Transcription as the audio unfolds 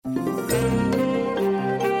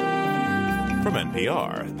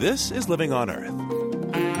NPR, this is Living on Earth.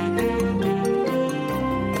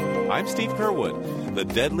 I'm Steve Curwood. The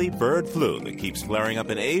deadly bird flu that keeps flaring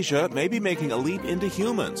up in Asia may be making a leap into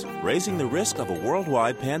humans, raising the risk of a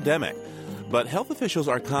worldwide pandemic. But health officials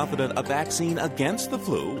are confident a vaccine against the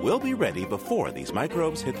flu will be ready before these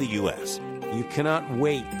microbes hit the U.S. You cannot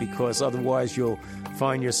wait, because otherwise you'll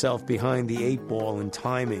find yourself behind the 8 ball in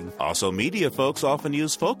timing. Also, media folks often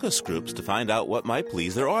use focus groups to find out what might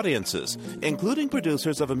please their audiences, including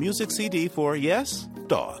producers of a music CD for, yes,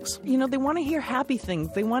 dogs. You know, they want to hear happy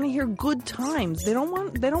things. They want to hear good times. They don't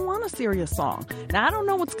want a serious song. Now, I don't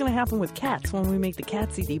know what's going to happen with cats when we make the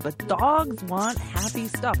cat CD, but dogs want happy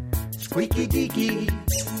stuff. Squeaky deaky,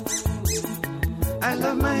 I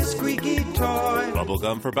love my squeaky toy.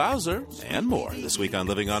 Bubblegum for Bowser, and more this week on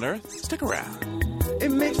Living on Earth. Stick around.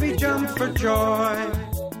 It makes me jump for joy.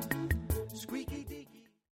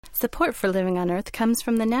 Support for Living on Earth comes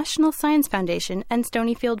from the National Science Foundation and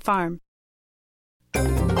Stonyfield Farm.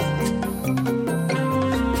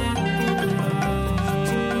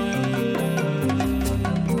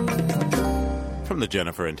 From the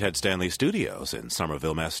Jennifer and Ted Stanley studios in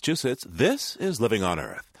Somerville, Massachusetts, this is Living on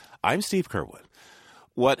Earth. I'm Steve Curwood.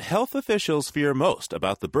 What health officials fear most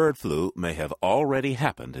about the bird flu may have already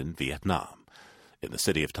happened in Vietnam. In the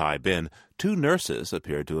city of Tay Binh, 2 nurses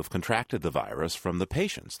appeared to have contracted the virus from the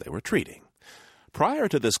patients they were treating. Prior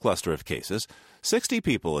to this cluster of cases, 60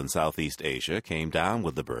 people in Southeast Asia came down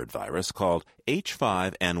with the bird virus called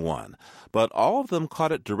H5N1, but all of them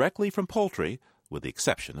caught it directly from poultry, with the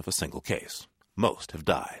exception of a single case. Most have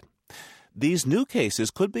died. These new cases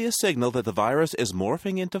could be a signal that the virus is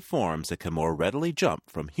morphing into forms that can more readily jump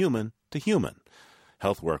from human to human.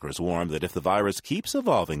 Health workers warn that if the virus keeps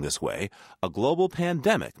evolving this way, a global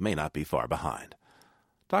pandemic may not be far behind.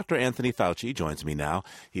 Dr. Anthony Fauci joins me now.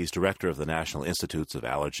 He's director of the National Institutes of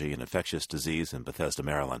Allergy and Infectious Disease in Bethesda,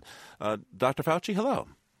 Maryland. Dr. Fauci, hello.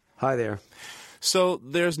 Hi there. So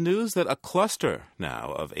there's news that a cluster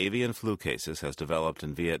now of avian flu cases has developed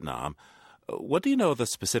in Vietnam. What do you know of the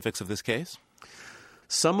specifics of this case?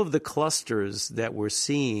 Some of the clusters that we're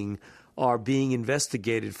seeing are being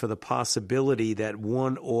investigated for the possibility that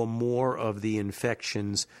one or more of the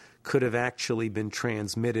infections could have actually been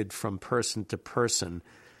transmitted from person to person.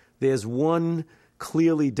 There's one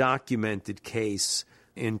clearly documented case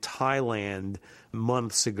in Thailand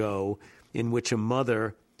months ago in which a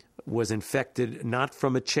mother was infected not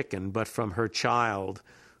from a chicken but from her child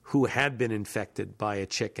who had been infected by a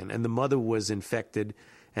chicken, and the mother was infected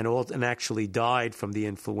and actually died from the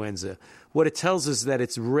influenza. What it tells us is that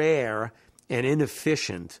it's rare and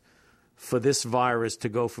inefficient for this virus to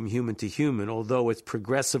go from human to human, although it's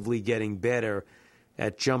progressively getting better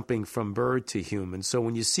at jumping from bird to human. So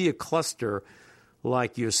when you see a cluster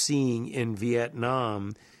like you're seeing in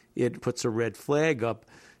Vietnam, it puts a red flag up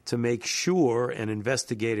to make sure and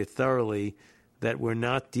investigate it thoroughly that we're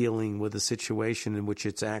not dealing with a situation in which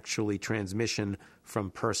it's actually transmission from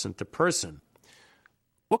person to person.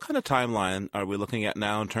 What kind of timeline are we looking at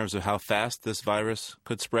now in terms of how fast this virus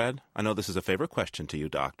could spread? I know this is a favorite question to you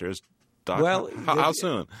doctors. Well, how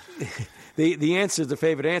soon? The answer is the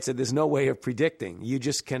favorite answer. There's no way of predicting. You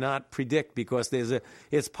just cannot predict because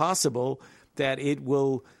it's possible that it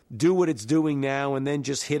will do what it's doing now and then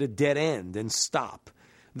just hit a dead end and stop.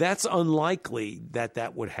 That's unlikely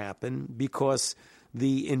that would happen because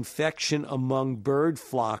the infection among bird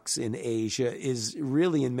flocks in Asia is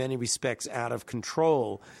really in many respects out of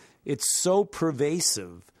control. It's so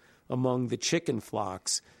pervasive among the chicken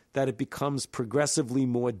flocks that it becomes progressively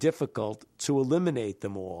more difficult to eliminate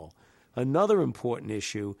them all. Another important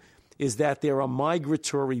issue is that there are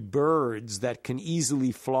migratory birds that can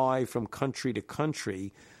easily fly from country to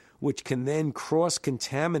country, which can then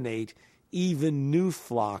cross-contaminate even new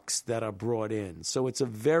flocks that are brought in. So it's a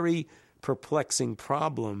very perplexing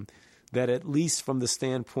problem that, at least from the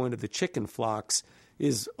standpoint of the chicken flocks,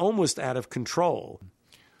 is almost out of control.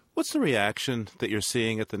 What's the reaction that you're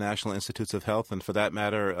seeing at the National Institutes of Health and, for that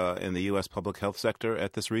matter, in the U.S. public health sector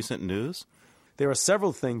at this recent news? There are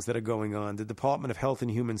several things that are going on. The Department of Health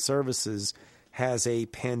and Human Services has a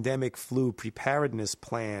pandemic flu preparedness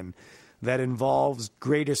plan that involves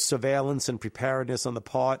greater surveillance and preparedness on the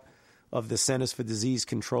part of the Centers for Disease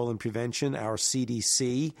Control and Prevention, our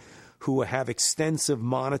CDC, who have extensive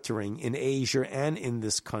monitoring in Asia and in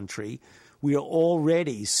this country. We are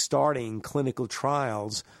already starting clinical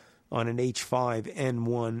trials on an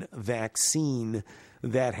H5N1 vaccine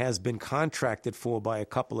that has been contracted for by a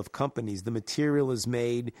couple of companies. The material is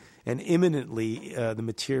made, and imminently the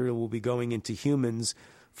material will be going into humans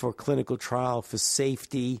for clinical trial for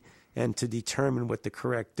safety and to determine what the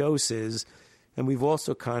correct dose is. And we've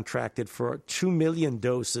also contracted for 2 million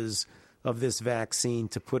doses of this vaccine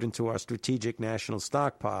to put into our strategic national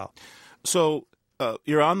stockpile. So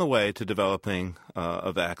you're on the way to developing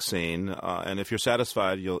a vaccine, and if you're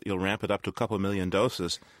satisfied, you'll ramp it up to a couple million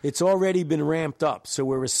doses. It's already been ramped up, so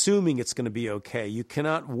we're assuming it's going to be okay. You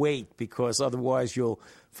cannot wait, because otherwise you'll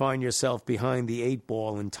find yourself behind the 8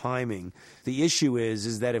 ball in timing. The issue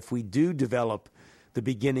is that if we do develop the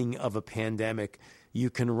beginning of a pandemic,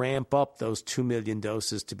 you can ramp up those 2 million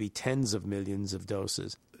doses to be tens of millions of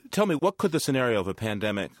doses. Tell me, what could the scenario of a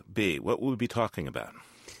pandemic be? What would we be talking about?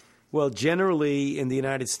 Well, generally in the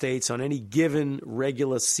United States, on any given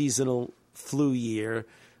regular seasonal flu year,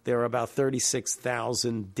 there are about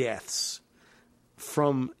 36,000 deaths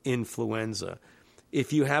from influenza.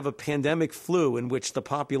 If you have a pandemic flu in which the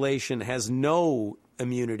population has no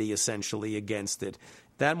immunity essentially against it,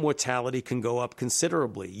 that mortality can go up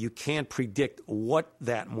considerably. You can't predict what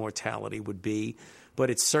that mortality would be, but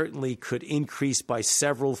it certainly could increase by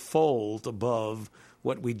several fold above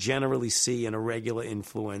what we generally see in a regular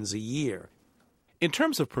influenza year. In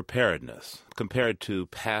terms of preparedness, compared to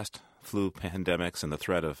past flu pandemics and the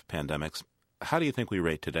threat of pandemics, how do you think we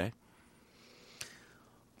rate today?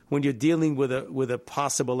 When you're dealing with a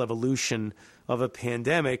possible evolution of a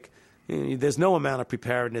pandemic, there's no amount of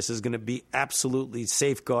preparedness is going to be absolutely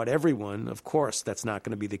safeguard everyone. Of course, that's not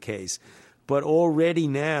going to be the case. But already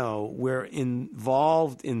now we're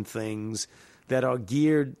involved in things that are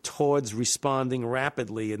geared towards responding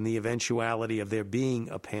rapidly in the eventuality of there being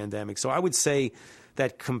a pandemic. So I would say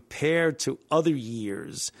that compared to other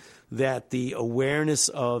years, that the awareness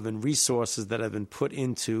of and resources that have been put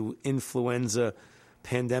into influenza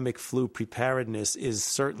pandemic flu preparedness is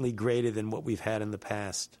certainly greater than what we've had in the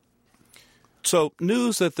past. So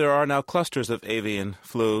news that there are now clusters of avian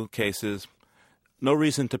flu cases, no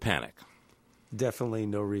reason to panic. Definitely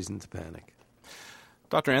no reason to panic.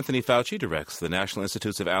 Dr. Anthony Fauci directs the National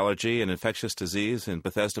Institutes of Allergy and Infectious Disease in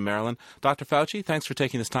Bethesda, Maryland. Dr. Fauci, thanks for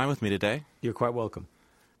taking this time with me today. You're quite welcome.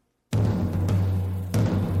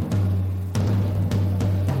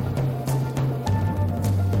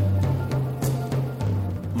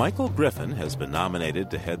 Michael Griffin has been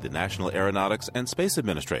nominated to head the National Aeronautics and Space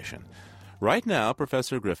Administration. Right now,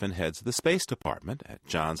 Professor Griffin heads the Space Department at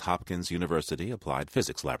Johns Hopkins University Applied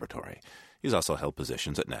Physics Laboratory. He's also held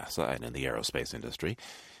positions at NASA and in the aerospace industry.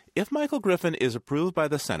 If Michael Griffin is approved by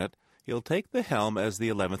the Senate, he'll take the helm as the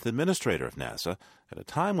 11th administrator of NASA at a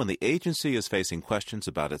time when the agency is facing questions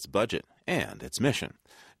about its budget and its mission.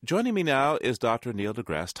 Joining me now is Dr. Neil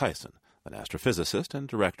deGrasse Tyson, an astrophysicist and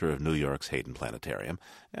director of New York's Hayden Planetarium,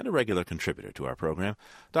 and a regular contributor to our program.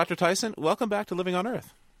 Dr. Tyson, welcome back to Living on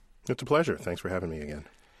Earth. It's a pleasure. Thanks for having me again.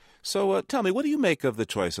 So tell me, what do you make of the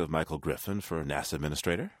choice of Michael Griffin for NASA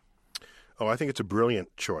administrator? Oh, I think it's a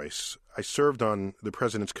brilliant choice. I served on the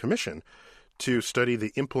President's Commission to study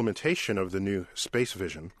the implementation of the new space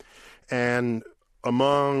vision. And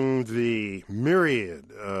among the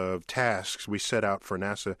myriad of tasks we set out for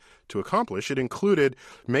NASA to accomplish, it included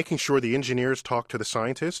making sure the engineers talk to the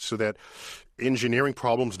scientists so that engineering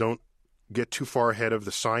problems don't get too far ahead of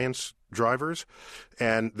the science drivers,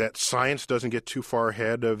 and that science doesn't get too far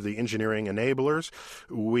ahead of the engineering enablers.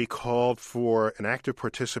 We called for an active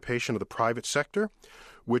participation of the private sector,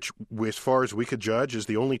 which, as far as we could judge, is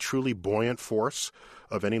the only truly buoyant force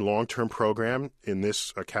of any long-term program in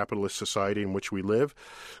this capitalist society in which we live.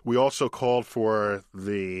 We also called for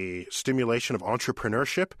the stimulation of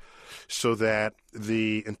entrepreneurship so that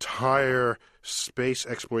the entire space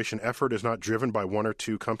exploration effort is not driven by one or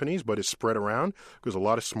two companies, but is spread around, because a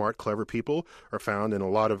lot of smart, clever people are found in a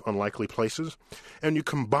lot of unlikely places. And you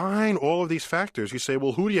combine all of these factors, you say,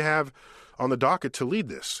 well, who do you have on the docket to lead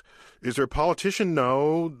this? Is there a politician?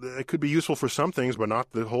 No. It could be useful for some things, but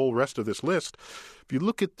not the whole rest of this list. If you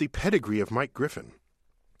look at the pedigree of Mike Griffin,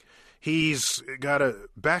 he's got a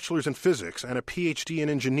bachelor's in physics and a PhD in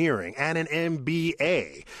engineering and an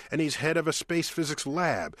MBA, and he's head of a space physics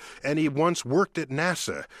lab, and he once worked at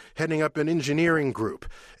NASA heading up an engineering group.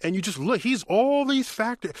 And you just look, he's all these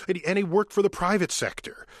factors, and he worked for the private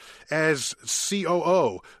sector as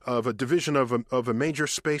COO of a division of a major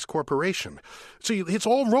space corporation. So it's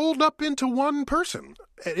all rolled up into one person.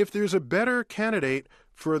 If there's a better candidate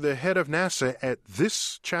for the head of NASA at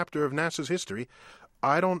this chapter of NASA's history,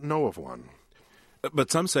 I don't know of one. But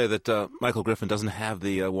some say that Michael Griffin doesn't have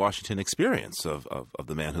the Washington experience of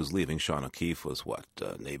the man who's leaving. Sean O'Keefe was,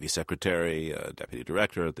 Navy Secretary, Deputy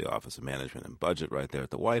Director at the Office of Management and Budget right there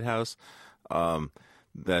at the White House.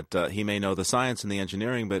 That he may know the science and the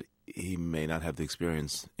engineering, but he may not have the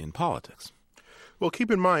experience in politics. Well,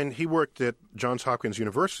 keep in mind, he worked at Johns Hopkins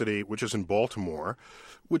University, which is in Baltimore,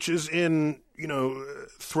 which is in,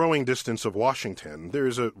 throwing distance of Washington.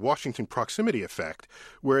 There's a Washington proximity effect,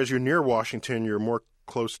 whereas you're near Washington, you're more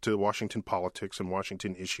close to Washington politics and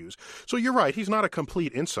Washington issues. So you're right, he's not a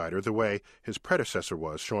complete insider the way his predecessor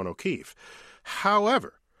was, Sean O'Keefe.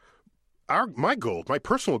 However, my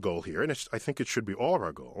personal goal here, and I think it should be all of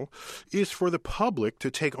our goal, is for the public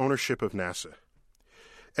to take ownership of NASA.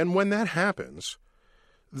 And when that happens,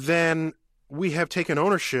 then we have taken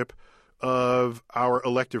ownership of our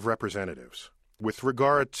elective representatives with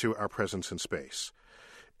regard to our presence in space.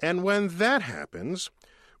 And when that happens,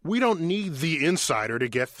 we don't need the insider to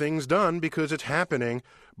get things done because it's happening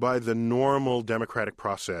by the normal democratic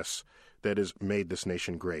process that has made this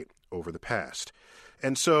nation great over the past.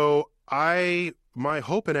 And so my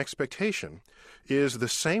hope and expectation is the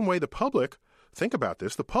same way the public, think about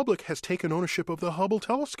this, the public has taken ownership of the Hubble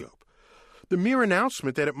telescope. The mere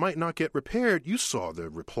announcement that it might not get repaired, you saw the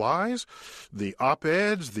replies, the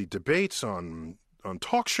op-eds, the debates on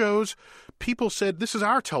talk shows. People said, this is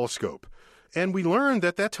our telescope. And we learned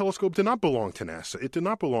that telescope did not belong to NASA. It did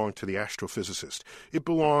not belong to the astrophysicist. It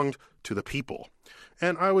belonged to the people.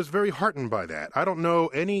 And I was very heartened by that. I don't know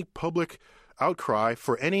any public outcry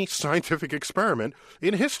for any scientific experiment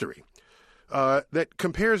in history that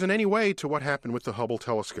compares in any way to what happened with the Hubble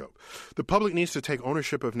telescope. The public needs to take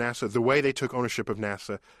ownership of NASA the way they took ownership of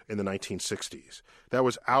NASA in the 1960s. That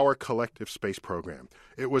was our collective space program.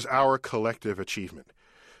 It was our collective achievement.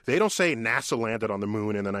 They don't say NASA landed on the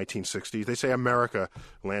moon in the 1960s. They say America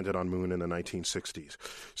landed on the moon in the 1960s.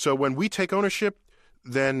 So when we take ownership,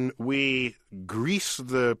 then we grease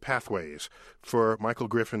the pathways for Michael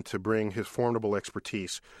Griffin to bring his formidable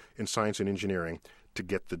expertise in science and engineering to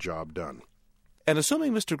get the job done. And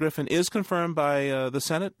assuming Mr. Griffin is confirmed by the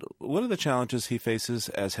Senate, what are the challenges he faces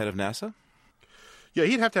as head of NASA? Yeah,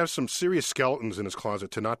 he'd have to have some serious skeletons in his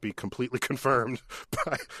closet to not be completely confirmed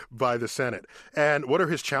by the Senate. And what are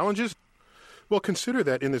his challenges? Well, consider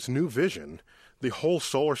that in this new vision, the whole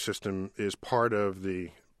solar system is part of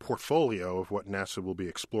the portfolio of what NASA will be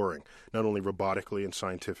exploring, not only robotically and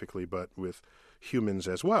scientifically, but with humans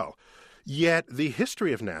as well. Yet the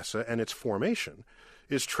history of NASA and its formation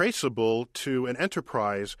is traceable to an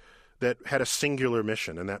enterprise that had a singular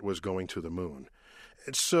mission, and that was going to the moon.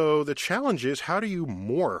 And so the challenge is, how do you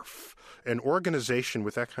morph an organization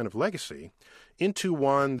with that kind of legacy into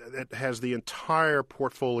one that has the entire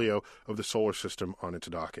portfolio of the solar system on its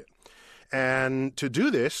docket? And to do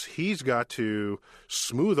this, he's got to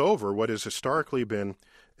smooth over what has historically been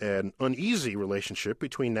an uneasy relationship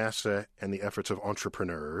between NASA and the efforts of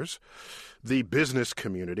entrepreneurs, the business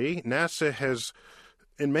community. NASA has,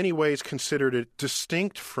 in many ways, considered it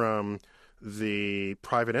distinct from the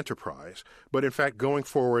private enterprise. But in fact, going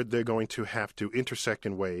forward, they're going to have to intersect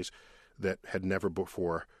in ways that had never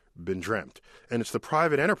before been dreamt. And it's the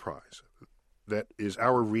private enterprise that is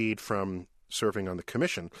our read from serving on the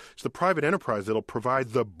commission. It's the private enterprise that'll provide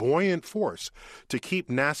the buoyant force to keep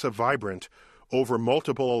NASA vibrant over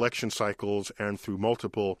multiple election cycles and through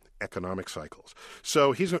multiple economic cycles.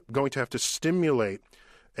 So he's going to have to stimulate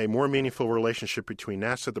a more meaningful relationship between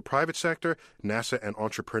NASA, the private sector, NASA, and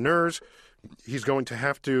entrepreneurs. He's going to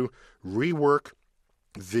have to rework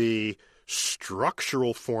the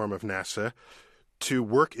structural form of NASA to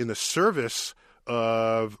work in the service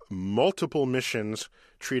of multiple missions,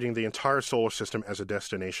 treating the entire solar system as a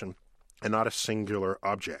destination and not a singular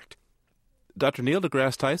object. Dr. Neil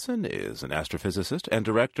deGrasse Tyson is an astrophysicist and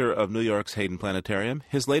director of New York's Hayden Planetarium.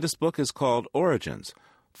 His latest book is called Origins,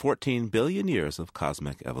 14 Billion Years of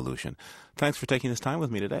Cosmic Evolution. Thanks for taking this time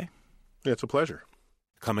with me today. It's a pleasure.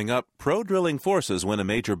 Coming up, pro-drilling forces win a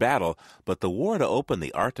major battle, but the war to open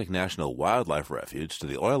the Arctic National Wildlife Refuge to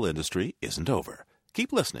the oil industry isn't over.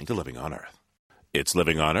 Keep listening to Living on Earth. It's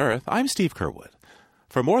Living on Earth. I'm Steve Curwood.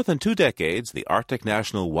 For more than 2 decades, the Arctic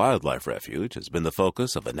National Wildlife Refuge has been the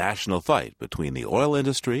focus of a national fight between the oil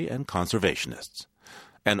industry and conservationists.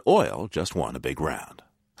 And oil just won a big round.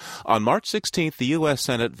 On March 16th, the U.S.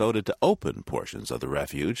 Senate voted to open portions of the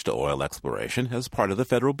refuge to oil exploration as part of the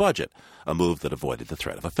federal budget, a move that avoided the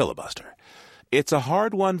threat of a filibuster. It's a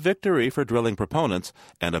hard-won victory for drilling proponents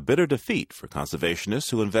and a bitter defeat for conservationists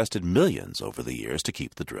who invested millions over the years to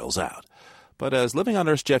keep the drills out. But as Living on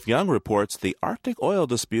Earth's Jeff Young reports, the Arctic oil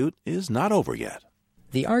dispute is not over yet.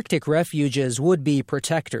 The Arctic Refuge's would-be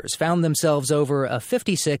protectors found themselves over a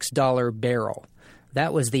 $56 barrel.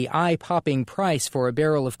 That was the eye-popping price for a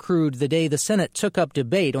barrel of crude the day the Senate took up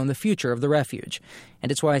debate on the future of the refuge.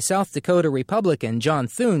 And it's why South Dakota Republican John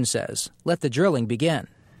Thune says, let the drilling begin.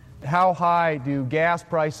 How high do gas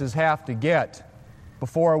prices have to get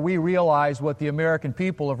before we realize what the American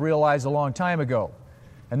people have realized a long time ago?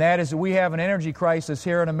 And that is that we have an energy crisis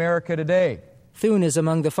here in America today. Thune is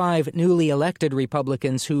among the 5 newly elected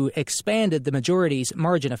Republicans who expanded the majority's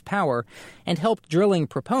margin of power and helped drilling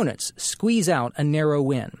proponents squeeze out a narrow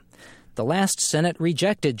win. The last Senate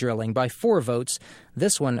rejected drilling by 4 votes.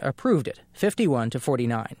 This one approved it,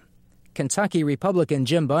 51-49. Kentucky Republican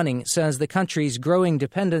Jim Bunning says the country's growing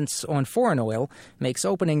dependence on foreign oil makes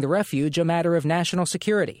opening the refuge a matter of national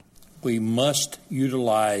security. We must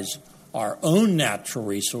utilize our own natural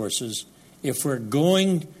resources if we're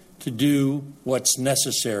going to do what's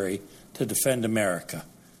necessary to defend America.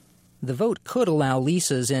 The vote could allow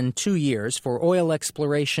leases in 2 years for oil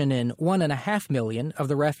exploration in 1.5 million of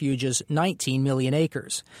the refuge's 19 million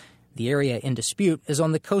acres. The area in dispute is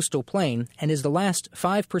on the coastal plain and is the last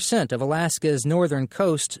 5% of Alaska's northern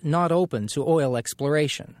coast not open to oil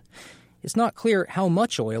exploration. It's not clear how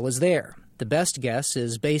much oil is there. The best guess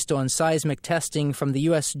is based on seismic testing from the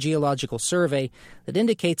U.S. Geological Survey that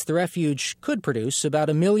indicates the refuge could produce about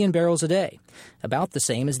 1 million barrels a day, about the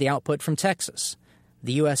same as the output from Texas.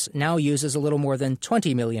 The U.S. now uses a little more than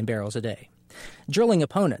 20 million barrels a day. Drilling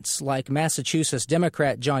opponents like Massachusetts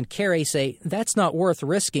Democrat John Kerry say that's not worth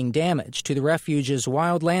risking damage to the refuge's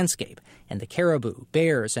wild landscape and the caribou,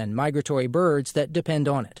 bears, and migratory birds that depend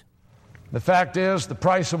on it. The fact is, the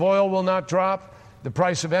price of oil will not drop, the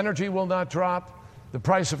price of energy will not drop, the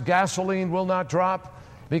price of gasoline will not drop,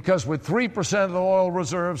 because with 3% of the oil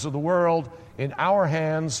reserves of the world in our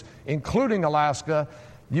hands, including Alaska,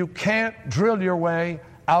 you can't drill your way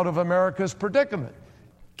out of America's predicament.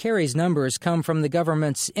 Kerry's numbers come from the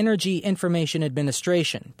government's Energy Information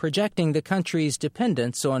Administration, projecting the country's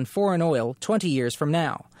dependence on foreign oil 20 years from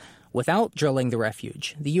now. Without drilling the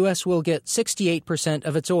refuge, the U.S. will get 68%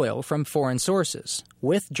 of its oil from foreign sources.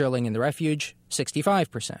 With drilling in the refuge,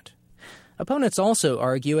 65%. Opponents also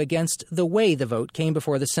argue against the way the vote came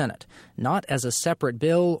before the Senate, not as a separate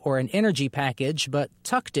bill or an energy package, but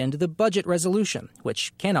tucked into the budget resolution,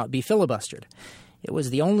 which cannot be filibustered. It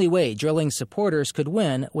was the only way drilling supporters could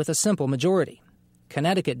win with a simple majority.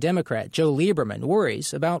 Connecticut Democrat Joe Lieberman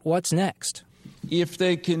worries about what's next. If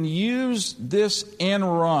they can use this end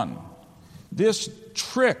run, this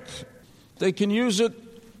trick, they can use it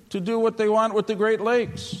to do what they want with the Great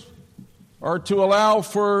Lakes, or to allow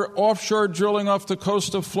for offshore drilling off the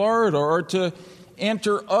coast of Florida, or to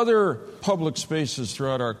enter other public spaces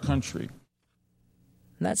throughout our country.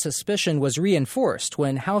 That suspicion was reinforced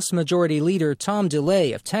when House Majority Leader Tom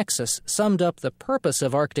DeLay of Texas summed up the purpose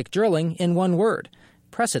of Arctic drilling in one word: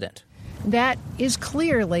 precedent. That is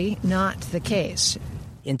clearly not the case.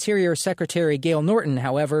 Interior Secretary Gail Norton,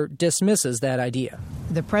 however, dismisses that idea.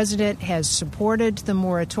 The president has supported the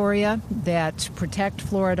moratoria that protect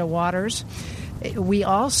Florida waters. We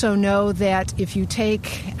also know that if you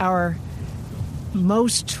take our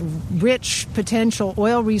most rich potential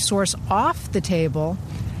oil resource off the table,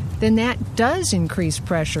 then that does increase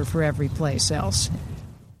pressure for every place else.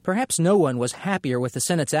 Perhaps no one was happier with the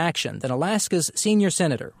Senate's action than Alaska's senior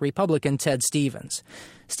senator, Republican Ted Stevens.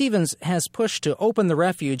 Stevens has pushed to open the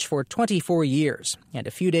refuge for 24 years, and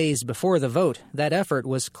a few days before the vote, that effort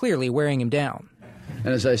was clearly wearing him down. And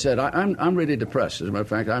as I said, I'm really depressed. As a matter of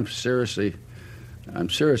fact, I'm seriously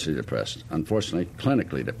depressed, unfortunately,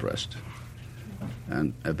 clinically depressed.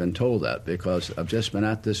 And I've been told that because I've just been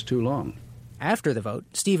at this too long. After the vote,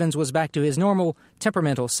 Stevens was back to his normal,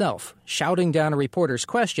 temperamental self, shouting down a reporter's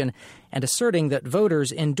question and asserting that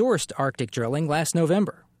voters endorsed Arctic drilling last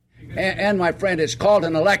November. And my friend, it's called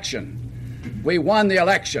an election. We won the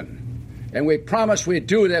election, and we promised we'd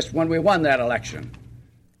do this when we won that election.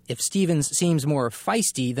 If Stevens seems more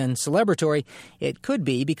feisty than celebratory, it could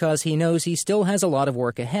be because he knows he still has a lot of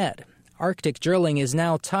work ahead. Arctic drilling is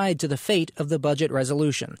now tied to the fate of the budget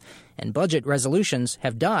resolution, and budget resolutions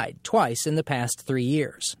have died twice in the past 3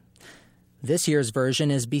 years. This year's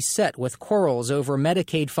version is beset with quarrels over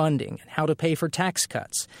Medicaid funding and how to pay for tax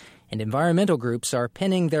cuts, and environmental groups are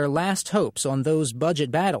pinning their last hopes on those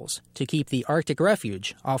budget battles to keep the Arctic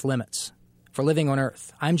refuge off limits. For Living on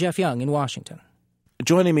Earth, I'm Jeff Young in Washington.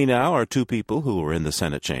 Joining me now are 2 people who were in the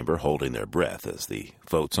Senate chamber holding their breath as the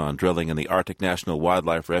votes on drilling in the Arctic National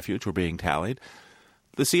Wildlife Refuge were being tallied.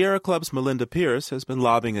 The Sierra Club's Melinda Pierce has been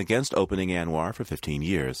lobbying against opening ANWR for 15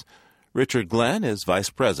 years. Richard Glenn is vice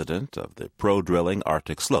president of the pro-drilling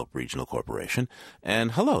Arctic Slope Regional Corporation.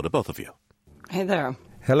 And hello to both of you. Hey there.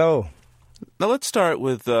 Hello. Now let's start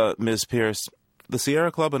with Ms. Pierce. The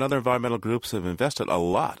Sierra Club and other environmental groups have invested a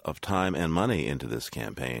lot of time and money into this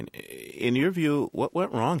campaign. In your view, what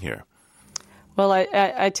went wrong here? Well,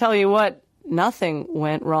 I tell you what, nothing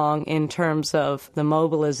went wrong in terms of the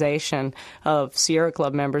mobilization of Sierra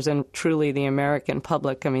Club members and truly the American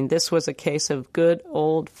public. I mean, this was a case of good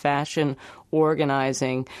old-fashioned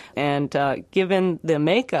organizing. And given the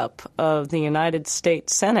makeup of the United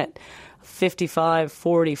States Senate,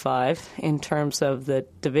 55-45 in terms of the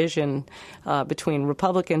division between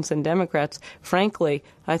Republicans and Democrats, frankly,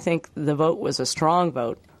 I think the vote was a strong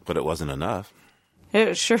vote. But it wasn't enough.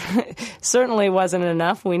 It certainly wasn't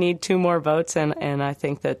enough. We need 2 more votes, and I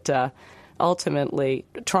think that ultimately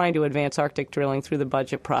trying to advance Arctic drilling through the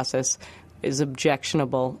budget process is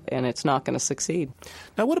objectionable, and it's not going to succeed.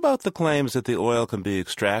 Now, what about the claims that the oil can be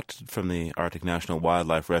extracted from the Arctic National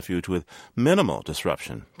Wildlife Refuge with minimal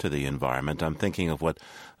disruption to the environment? I'm thinking of what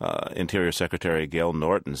Interior Secretary Gail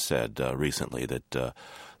Norton said recently, that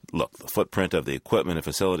look, the footprint of the equipment and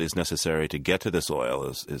facilities necessary to get to this oil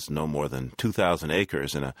is no more than 2,000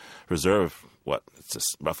 acres in a reserve,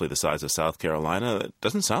 it's roughly the size of South Carolina. It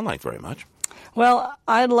doesn't sound like very much. Well,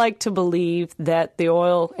 I'd like to believe that the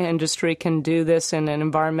oil industry can do this in an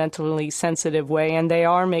environmentally sensitive way, and they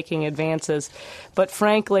are making advances. But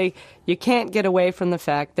frankly, you can't get away from the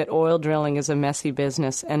fact that oil drilling is a messy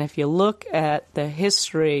business. And if you look at the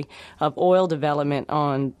history of oil development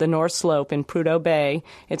on the North Slope in Prudhoe Bay,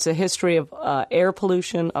 it's a history of air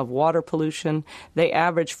pollution, of water pollution. They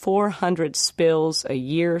average 400 spills a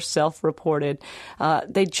year, self-reported.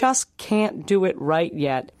 They just can't do it right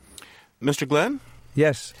yet. Mr. Glenn?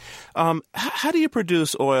 Yes. How do you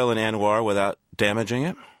produce oil in ANWR without damaging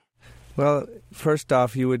it? Well, first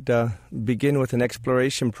off, you would begin with an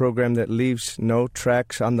exploration program that leaves no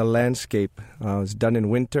tracks on the landscape. It's done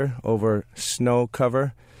in winter over snow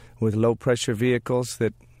cover with low-pressure vehicles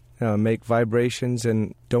that make vibrations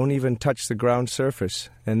and don't even touch the ground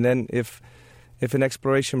surface. And then if an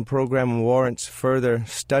exploration program warrants further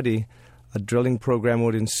study, a drilling program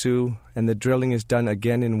would ensue, and the drilling is done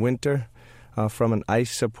again in winter from an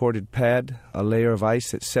ice-supported pad, a layer of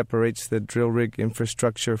ice that separates the drill rig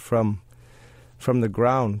infrastructure from the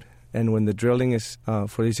ground. And when the drilling is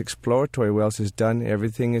for these exploratory wells is done,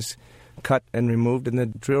 everything is cut and removed, and the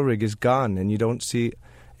drill rig is gone, and you don't see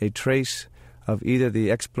a trace of either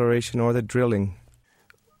the exploration or the drilling.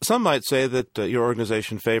 Some might say that your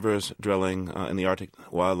organization favors drilling in the Arctic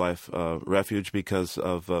Wildlife Refuge because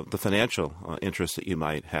of the financial interests that you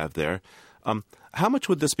might have there. How much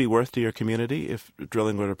would this be worth to your community if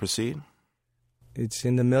drilling were to proceed? It's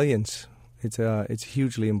in the millions. It's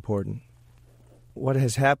hugely important. What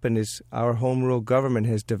has happened is our home rule government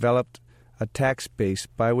has developed a tax base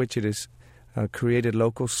by which it has created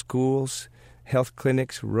local schools, health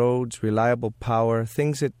clinics, roads, reliable power,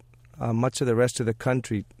 things that much of the rest of the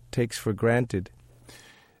country takes for granted.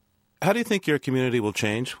 How do you think your community will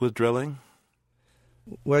change with drilling?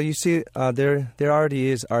 Well, you see, there already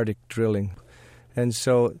is Arctic drilling. And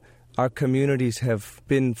so our communities have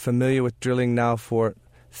been familiar with drilling now for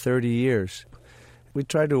 30 years. We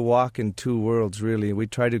try to walk in 2 worlds, really. We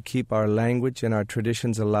try to keep our language and our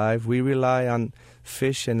traditions alive. We rely on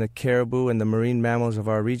fish and the caribou and the marine mammals of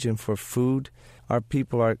our region for food. Our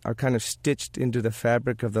people are kind of stitched into the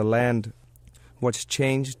fabric of the land. What's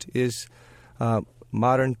changed is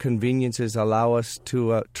modern conveniences allow us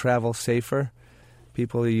to travel safer.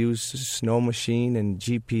 People use snow machine and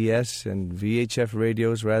GPS and VHF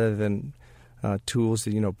radios rather than tools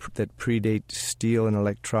that that predate steel and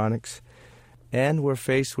electronics. And we're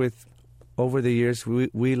faced with, over the years,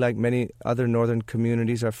 we like many other northern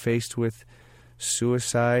communities, are faced with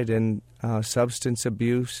suicide and substance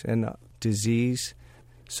abuse and disease.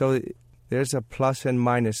 So there's a plus and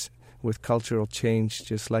minus with cultural change,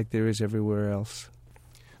 just like there is everywhere else.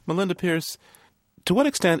 Melinda Pierce, to what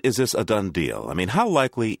extent is this a done deal? I mean, how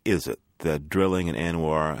likely is it that drilling in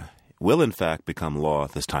ANWR will in fact become law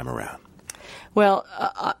this time around? Well,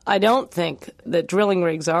 I don't think that drilling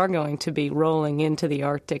rigs are going to be rolling into the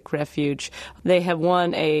Arctic Refuge. They have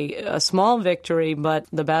won a small victory, but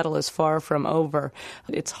the battle is far from over.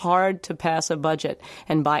 It's hard to pass a budget,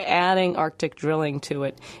 and by adding Arctic drilling to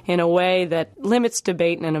it in a way that limits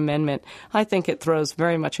debate and an amendment, I think it throws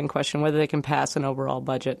very much in question whether they can pass an overall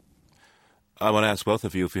budget. I want to ask both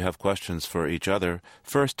of you if you have questions for each other.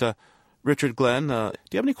 First, Richard Glenn, do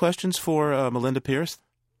you have any questions for Melinda Pierce?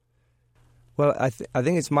 Well, I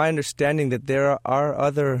think it's my understanding that there are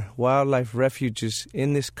other wildlife refuges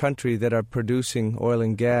in this country that are producing oil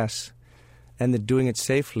and gas, and they're doing it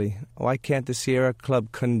safely. Why can't the Sierra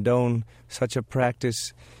Club condone such a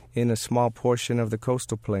practice in a small portion of the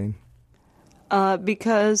coastal plain?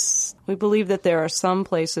 Because we believe that there are some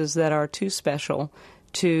places that are too special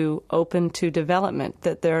to open to development,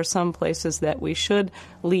 that there are some places that we should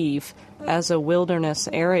leave as a wilderness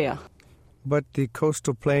area. But the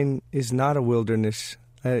coastal plain is not a wilderness.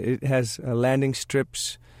 It has landing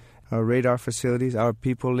strips, radar facilities. Our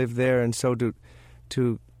people live there, and so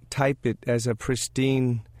to type it as a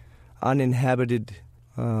pristine, uninhabited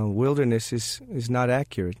wilderness is not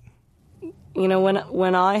accurate. You know,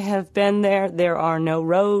 when I have been there, there are no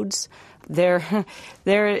roads. There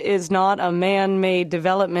is not a man-made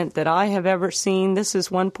development that I have ever seen. This is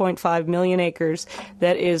 1.5 million acres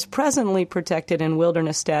that is presently protected in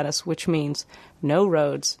wilderness status, which means no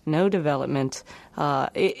roads, no development.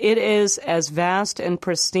 It is as vast and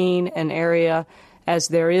pristine an area as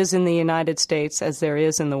there is in the United States as there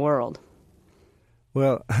is in the world.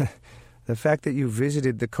 Well, the fact that you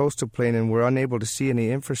visited the coastal plain and were unable to see any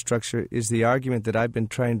infrastructure is the argument that I've been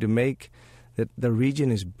trying to make, that the region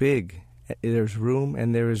is big. There's room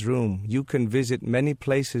and there is room. You can visit many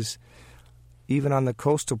places, even on the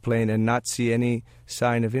coastal plain, and not see any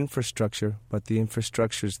sign of infrastructure, but the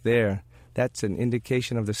infrastructure's there. That's an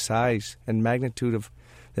indication of the size and magnitude of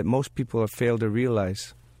that most people have failed to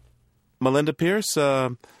realize. Melinda Pierce,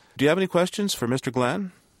 do you have any questions for Mr.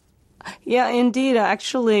 Glenn? Yeah, indeed.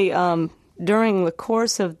 Actually, during the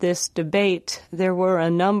course of this debate, there were a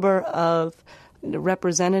number of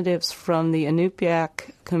representatives from the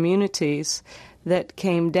Inupiaq communities that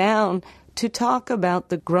came down to talk about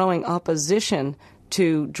the growing opposition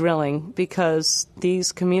to drilling, because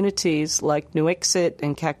these communities like Nuiqsut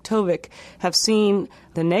and Kaktovik have seen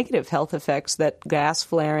the negative health effects that gas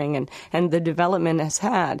flaring and the development has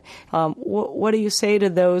had. What do you say to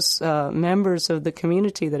those members of the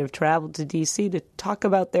community that have traveled to D.C. to talk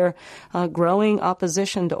about their growing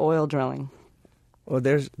opposition to oil drilling? Well,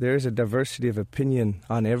 there's a diversity of opinion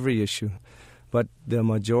on every issue, but the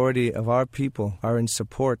majority of our people are in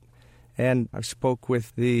support. And I spoke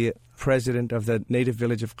with the president of the native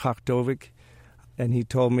village of Kaktovik, and he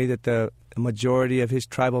told me that the majority of his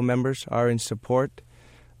tribal members are in support.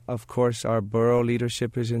 Of course, our borough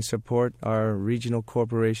leadership is in support. Our regional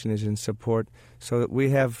corporation is in support. So that we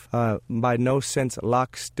have, by no sense,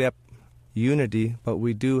 lockstep unity, but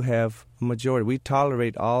we do have a majority. We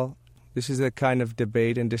tolerate all. This is the kind of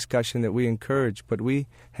debate and discussion that we encourage, but we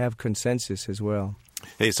have consensus as well.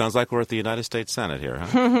 Hey, sounds like we're at the United States Senate here,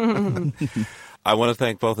 huh? I want to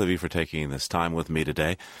thank both of you for taking this time with me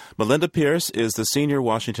today. Melinda Pierce is the senior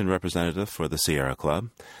Washington representative for the Sierra Club,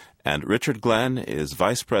 and Richard Glenn is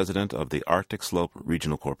vice president of the Arctic Slope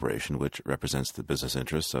Regional Corporation, which represents the business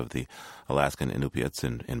interests of the Alaskan Inupiats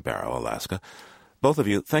in Barrow, Alaska. Both of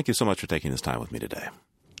you, thank you so much for taking this time with me today.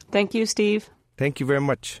 Thank you, Steve. Thank you very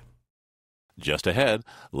much. Just ahead,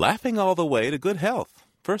 laughing all the way to good health.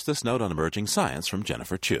 First, this note on emerging science from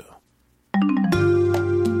Jennifer Chu.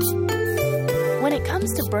 When it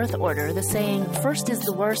comes to birth order, the saying, first is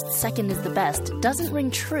the worst, second is the best, doesn't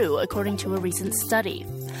ring true according to a recent study.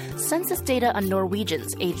 Census data on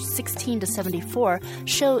Norwegians aged 16 to 74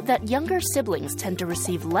 show that younger siblings tend to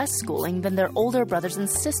receive less schooling than their older brothers and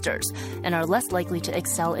sisters and are less likely to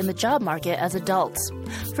excel in the job market as adults.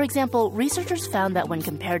 For example, researchers found that when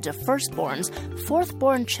compared to firstborns,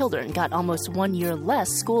 fourth-born children got almost 1 year less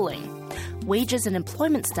schooling. Wages and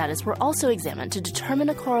employment status were also examined to determine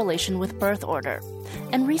a correlation with birth order.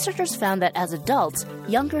 And researchers found that as adults,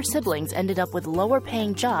 younger siblings ended up with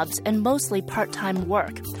lower-paying jobs and mostly part-time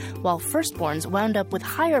work, while firstborns wound up with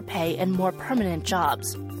higher pay and more permanent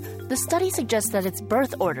jobs. The study suggests that it's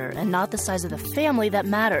birth order and not the size of the family that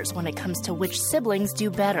matters when it comes to which siblings do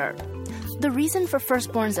better. The reason for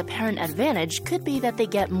firstborn's apparent advantage could be that they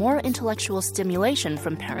get more intellectual stimulation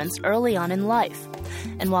from parents early on in life.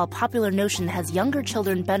 And while popular notion has younger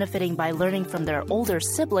children benefiting by learning from their older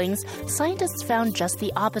siblings, scientists found just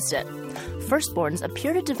the opposite. Firstborns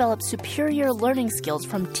appear to develop superior learning skills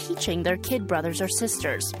from teaching their kid brothers or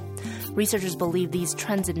sisters. Researchers believe these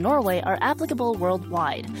trends in Norway are applicable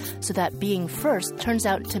worldwide, so that being first turns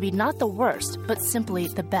out to be not the worst, but simply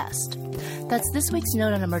the best. That's this week's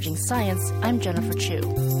Note on Emerging Science. I'm Jennifer Chu.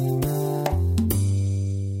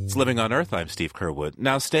 It's Living on Earth. I'm Steve Curwood.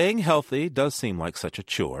 Now, staying healthy does seem like such a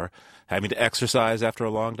chore. Having to exercise after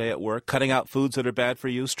a long day at work, cutting out foods that are bad for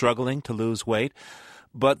you, struggling to lose weight.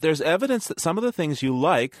 But there's evidence that some of the things you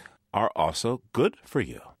like are also good for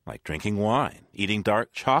you, like drinking wine, eating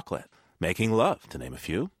dark chocolate, making love, to name a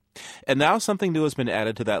few. And now something new has been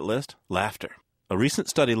added to that list, laughter. A recent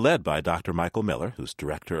study led by Dr. Michael Miller, who's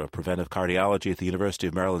director of preventive cardiology at the University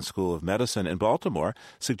of Maryland School of Medicine in Baltimore,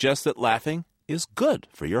 suggests that laughing is good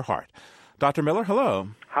for your heart. Dr. Miller, hello.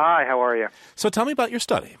 Hi, how are you? So tell me about your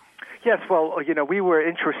study. Yes, well, we were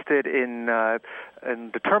interested in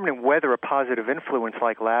determining whether a positive influence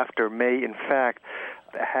like laughter may, in fact,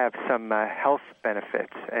 have some health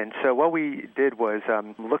benefits. And so what we did was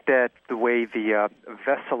looked at the way the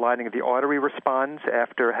vessel lining of the artery responds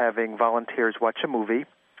after having volunteers watch a movie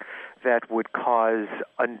that would cause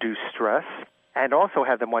undue stress, and also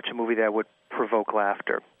have them watch a movie that would provoke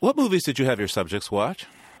laughter. What movies did you have your subjects watch?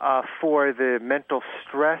 For the mental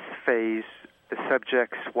stress phase, the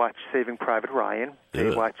subjects watched Saving Private Ryan. They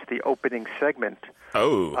watched the opening segment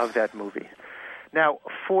of that movie. Now,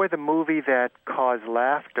 for the movie that caused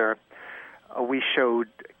laughter, we showed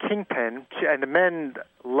Kingpin, and the men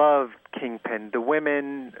loved Kingpin.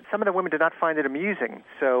 Some of the women did not find it amusing,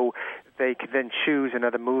 so they could then choose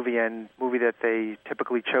another movie, and the movie that they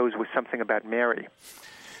typically chose was something about Mary.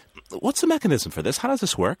 What's the mechanism for this? How does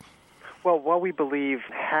this work? Well, what we believe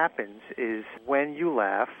happens is when you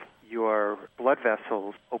laugh, your blood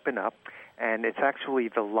vessels open up, and it's actually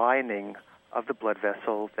the lining of the blood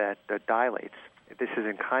vessel that dilates. This is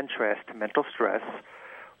in contrast to mental stress,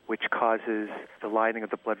 which causes the lining of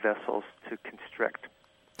the blood vessels to constrict.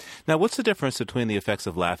 Now, what's the difference between the effects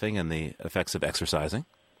of laughing and the effects of exercising?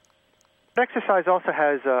 Exercise also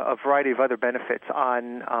has a variety of other benefits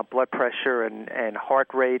on blood pressure and heart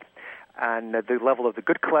rate and the level of the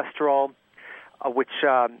good cholesterol, which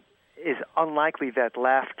is unlikely that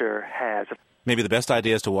laughter has. Maybe the best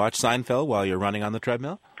idea is to watch Seinfeld while you're running on the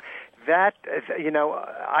treadmill? That,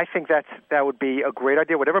 I think that would be a great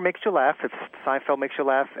idea. Whatever makes you laugh. If Seinfeld makes you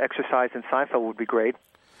laugh, exercise in Seinfeld would be great.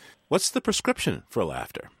 What's the prescription for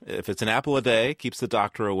laughter? If it's an apple a day, keeps the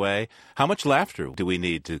doctor away, how much laughter do we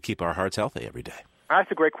need to keep our hearts healthy every day? That's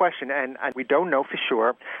a great question, and we don't know for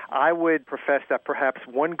sure. I would profess that perhaps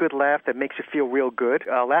one good laugh that makes you feel real good.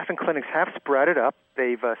 Laughing clinics have sprouted up.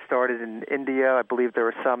 They've started in India. I believe there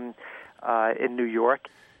are some in New York.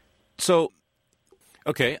 So,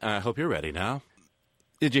 okay, I hope you're ready now.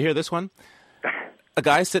 Did you hear this one? A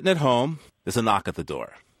guy's sitting at home. There's a knock at the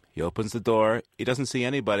door. He opens the door. He doesn't see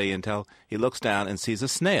anybody until he looks down and sees a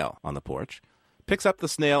snail on the porch, picks up the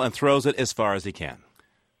snail and throws it as far as he can.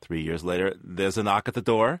 3 years later, there's a knock at the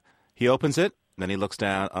door. He opens it. Then he looks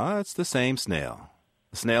down. Oh, it's the same snail.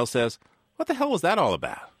 The snail says, "What the hell was that all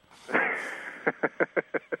about?"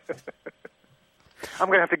 I'm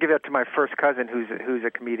going to have to give that to my first cousin who's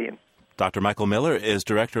a comedian. Dr. Michael Miller is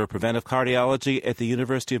Director of Preventive Cardiology at the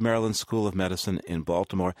University of Maryland School of Medicine in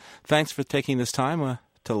Baltimore. Thanks for taking this time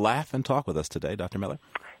to laugh and talk with us today, Dr. Miller.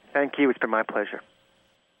 Thank you. It's been my pleasure.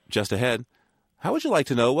 Just ahead, how would you like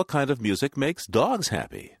to know what kind of music makes dogs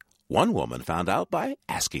happy? One woman found out by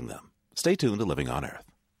asking them. Stay tuned to Living on Earth.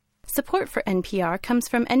 Support for NPR comes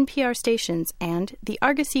from NPR stations and the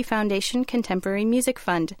Argosy Foundation Contemporary Music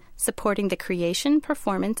Fund, supporting the creation,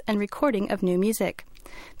 performance, and recording of new music.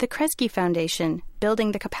 The Kresge Foundation,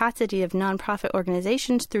 building the capacity of nonprofit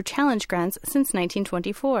organizations through challenge grants since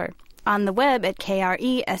 1924. On the web at kresge.org.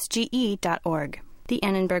 The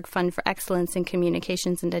Annenberg Fund for Excellence in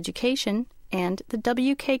Communications and Education, and the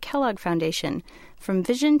W.K. Kellogg Foundation, From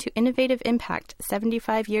Vision to Innovative Impact,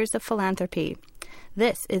 75 Years of Philanthropy.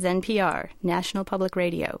 This is NPR, National Public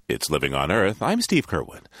Radio. It's Living on Earth. I'm Steve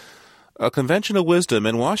Kerwin. A conventional wisdom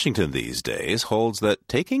in Washington these days holds that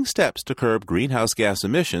taking steps to curb greenhouse gas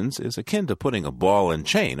emissions is akin to putting a ball and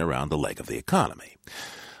chain around the leg of the economy.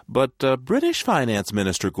 But British Finance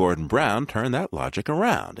Minister Gordon Brown turned that logic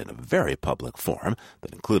around in a very public forum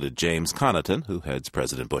that included James Connaughton, who heads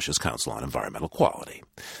President Bush's Council on Environmental Quality.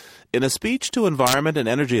 In a speech to environment and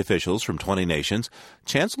energy officials from 20 nations,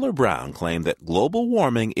 Chancellor Brown claimed that global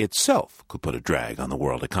warming itself could put a drag on the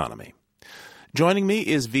world economy. Joining me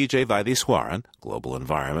is Vijay Vaidheeswaran, Global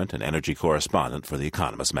Environment and Energy Correspondent for The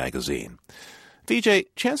Economist magazine. Vijay,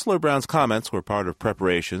 Chancellor Brown's comments were part of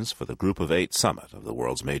preparations for the Group of 8 summit of the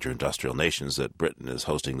world's major industrial nations that Britain is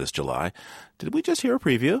hosting this July. Did we just hear a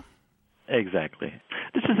preview? Exactly.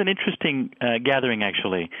 This is an interesting gathering,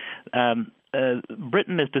 actually.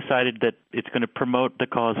 Britain has decided that it's going to promote the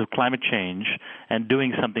cause of climate change and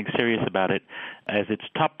doing something serious about it as its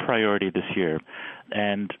top priority this year,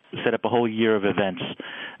 and set up a whole year of events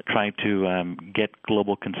trying to get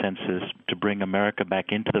global consensus to bring America back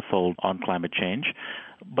into the fold on climate change,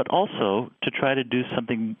 but also to try to do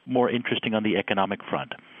something more interesting on the economic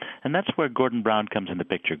front. And that's where Gordon Brown comes in the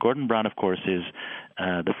picture. Gordon Brown, of course, is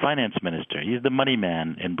the finance minister. He's the money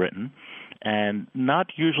man in Britain, and not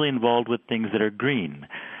usually involved with things that are green.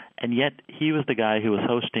 And yet he was the guy who was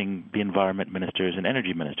hosting the environment ministers and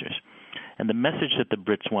energy ministers. And the message that the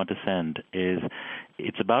Brits want to send is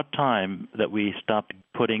it's about time that we stop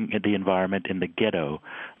putting the environment in the ghetto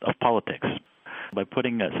of politics. By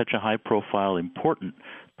putting such a high-profile, important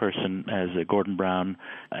person as Gordon Brown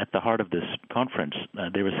at the heart of this conference,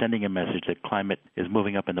 they were sending a message that climate is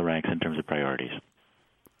moving up in the ranks in terms of priorities.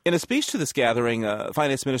 In a speech to this gathering,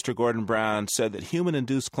 Finance Minister Gordon Brown said that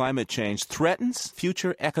human-induced climate change threatens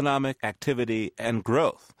future economic activity and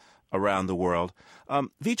growth around the world.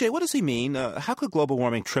 Vijay, what does he mean? How could global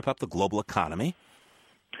warming trip up the global economy?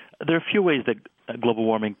 There are a few ways that global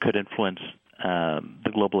warming could influence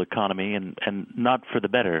the global economy, and not for the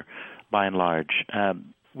better, by and large.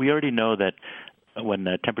 We already know that when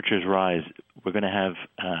temperatures rise, we're going to have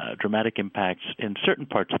dramatic impacts in certain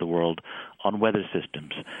parts of the world on weather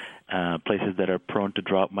systems. Places that are prone to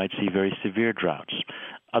drought might see very severe droughts.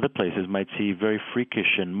 Other places might see very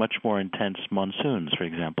freakish and much more intense monsoons, for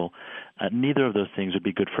example. Neither of those things would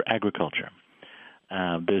be good for agriculture.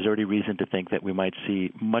 There's already reason to think that we might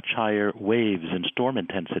see much higher waves and storm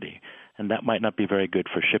intensity, and that might not be very good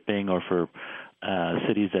for shipping or for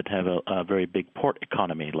cities that have a very big port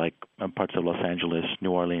economy, like parts of Los Angeles,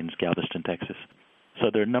 New Orleans, Galveston, Texas. So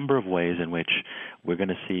there are a number of ways in which we're going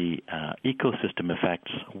to see ecosystem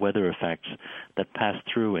effects, weather effects, that pass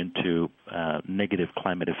through into negative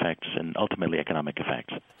climate effects and ultimately economic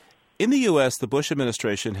effects. In the U.S., the Bush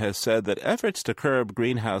administration has said that efforts to curb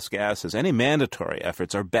greenhouse gases, any mandatory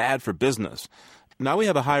efforts, are bad for business. Now we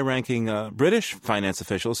have a high-ranking British finance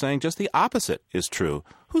official saying just the opposite is true.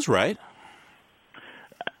 Who's right?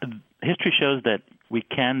 History shows that we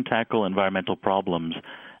can tackle environmental problems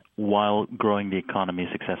while growing the economy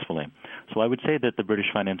successfully. So I would say that the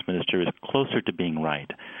British finance minister is closer to being right.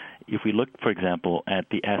 If we look, for example, at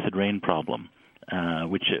the acid rain problem,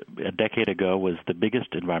 which a decade ago was the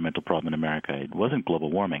biggest environmental problem in America, it wasn't global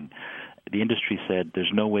warming. The industry said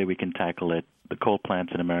there's no way we can tackle it. The coal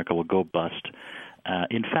plants in America will go bust.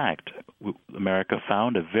 In fact, America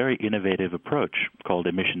found a very innovative approach called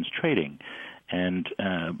emissions trading. And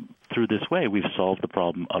through this way, we've solved the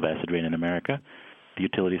problem of acid rain in America. The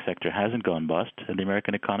utility sector hasn't gone bust, and the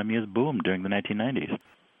American economy has boomed during the 1990s.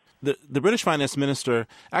 The British finance minister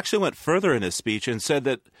actually went further in his speech and said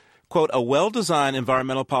that, quote, a well-designed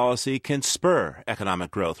environmental policy can spur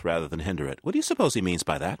economic growth rather than hinder it. What do you suppose he means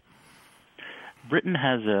by that? Britain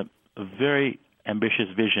has a very ambitious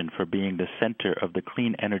vision for being the center of the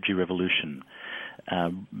clean energy revolution.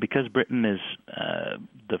 Because Britain is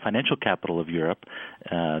the financial capital of Europe,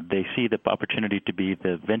 they see the opportunity to be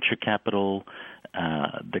the venture capital,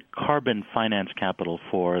 the carbon finance capital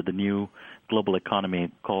for the new global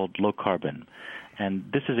economy called low carbon. And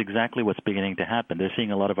this is exactly what's beginning to happen. They're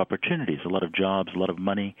seeing a lot of opportunities, a lot of jobs, a lot of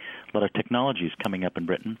money, a lot of technologies coming up in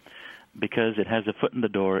Britain because it has a foot in the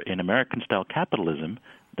door in American-style capitalism,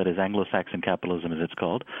 that is Anglo-Saxon capitalism as it's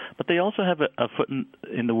called, but they also have a foot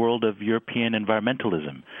in the world of European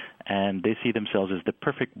environmentalism, and they see themselves as the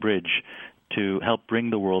perfect bridge to help bring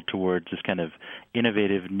the world towards this kind of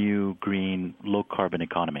innovative, new, green, low-carbon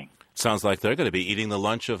economy. Sounds like they're going to be eating the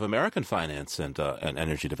lunch of American finance and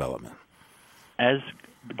energy development. As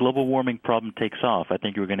the global warming problem takes off, I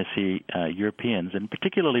think we're going to see Europeans, and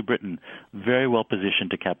particularly Britain, very well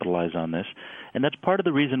positioned to capitalize on this. And that's part of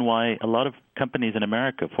the reason why a lot of companies in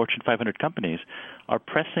America, Fortune 500 companies, are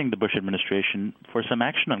pressing the Bush administration for some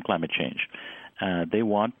action on climate change. They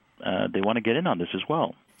want to get in on this as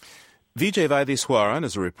well. Vijay Vaidiswaran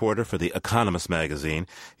is a reporter for The Economist magazine.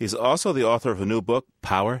 He's also the author of a new book,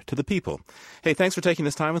 Power to the People. Hey, thanks for taking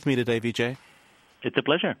this time with me today, Vijay. It's a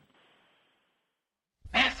pleasure.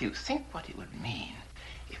 Matthew, think what it would mean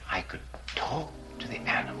if I could talk to the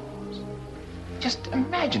animals. Just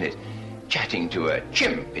imagine it, chatting to a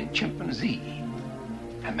chimp in chimpanzee.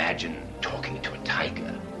 Imagine talking to a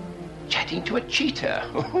tiger, chatting to a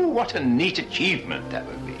cheetah. Oh, what a neat achievement that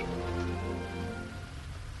would be. If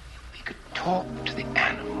we could talk to the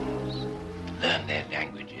animals, learn their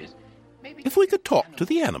languages. If we could talk to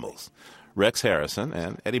the animals. Rex Harrison,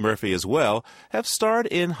 and Eddie Murphy as well, have starred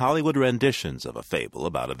in Hollywood renditions of a fable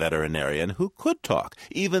about a veterinarian who could talk,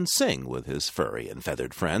 even sing with his furry and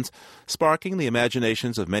feathered friends, sparking the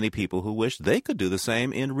imaginations of many people who wish they could do the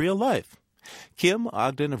same in real life. Kim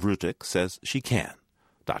Ogden of Rutik says she can.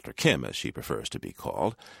 Dr. Kim, as she prefers to be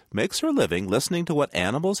called, makes her living listening to what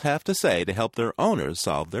animals have to say to help their owners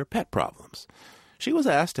solve their pet problems. She was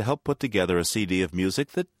asked to help put together a CD of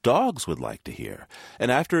music that dogs would like to hear.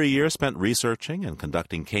 And after a year spent researching and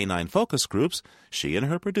conducting canine focus groups, she and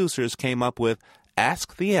her producers came up with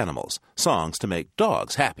Ask the Animals, songs to make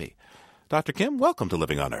dogs happy. Dr. Kim, welcome to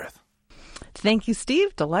Living on Earth. Thank you,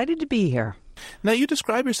 Steve. Delighted to be here. Now, you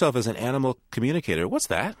describe yourself as an animal communicator. What's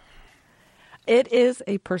that? It is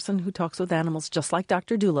a person who talks with animals just like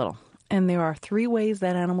Dr. Dolittle. And there are 3 ways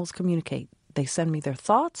that animals communicate. They send me their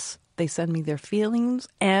thoughts, they send me their feelings,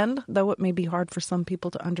 and, though it may be hard for some people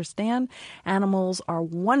to understand, animals are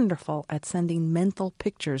wonderful at sending mental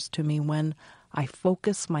pictures to me when I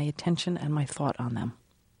focus my attention and my thought on them.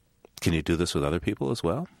 Can you do this with other people as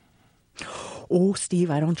well? Oh, Steve,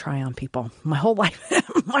 I don't try on people. My whole life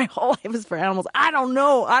is for animals. I don't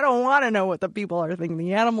know. I don't want to know what the people are thinking.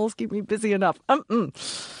 The animals keep me busy enough.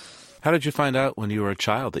 How did you find out when you were a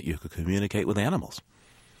child that you could communicate with animals?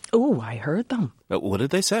 Oh, I heard them. What did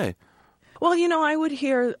they say? Well, I would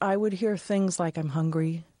hear things like I'm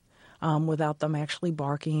hungry, without them actually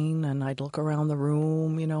barking, and I'd look around the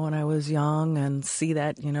room, when I was young and see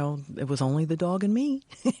that, it was only the dog and me,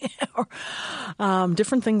 or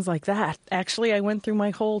different things like that. Actually, I went through my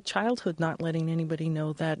whole childhood not letting anybody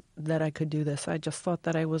know that I could do this. I just thought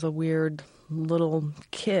that I was a weird little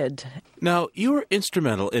kid. Now, you were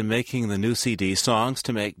instrumental in making the new CD, Songs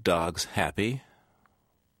to Make Dogs Happy.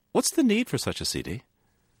 What's the need for such a CD?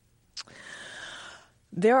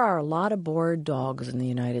 There are a lot of bored dogs in the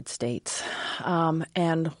United States.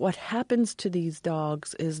 And what happens to these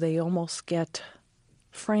dogs is they almost get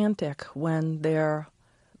frantic when their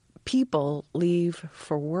people leave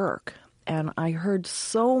for work. And I heard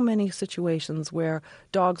so many situations where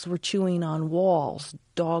dogs were chewing on walls,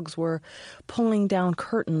 dogs were pulling down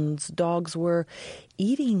curtains, dogs were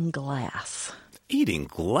eating glass. Eating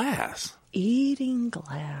glass? Eating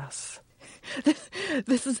glass.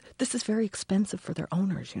 This is very expensive for their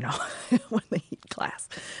owners, when they eat glass,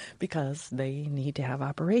 because they need to have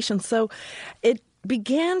operations. So it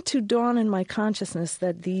began to dawn in my consciousness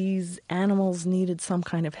that these animals needed some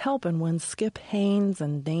kind of help. And when Skip Haynes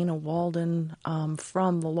and Dana Walden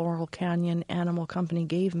from the Laurel Canyon Animal Company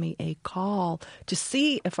gave me a call to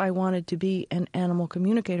see if I wanted to be an animal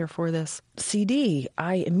communicator for this CD,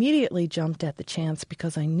 I immediately jumped at the chance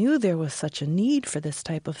because I knew there was such a need for this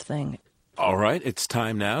type of thing. All right, it's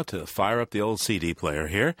time now to fire up the old CD player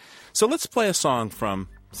here. So let's play a song from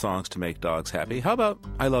Songs to Make Dogs Happy. How about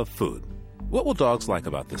I Love Food? What will dogs like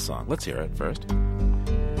about this song? Let's hear it first.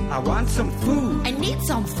 I want some food. I need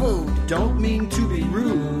some food. Don't mean to be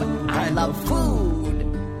rude. I love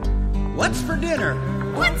food. What's for dinner?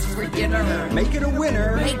 What's for dinner? Make it a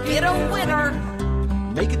winner. Make it a winner.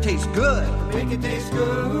 Make it taste good. Make it taste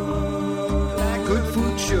good. Like good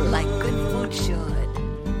food should. Like good food should.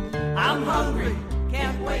 I'm hungry.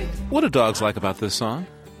 Can't wait. What do dogs like about this song?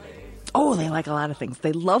 Oh, they like a lot of things.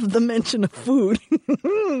 They love the mention of food.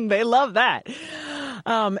 They love that.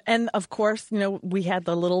 And, of course, we had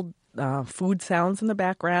the little food sounds in the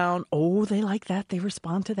background. Oh, they like that. They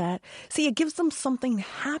respond to that. See, it gives them something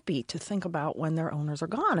happy to think about when their owners are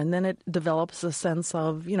gone. And then it develops a sense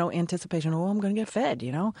of, anticipation. Oh, I'm going to get fed,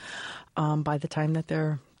 by the time that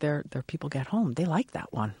their people get home. They like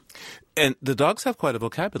that one. And the dogs have quite a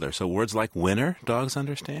vocabulary. So words like winner, dogs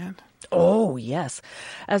understand? Oh, yes.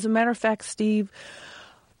 As a matter of fact, Steve,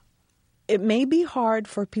 it may be hard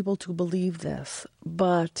for people to believe this,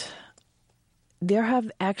 but there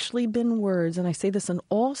have actually been words, and I say this in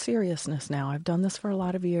all seriousness now. I've done this for a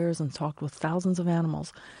lot of years and talked with thousands of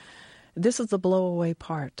animals. This is the blow-away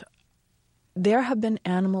part. There have been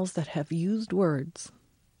animals that have used words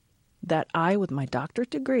that I, with my doctorate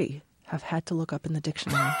degree, have had to look up in the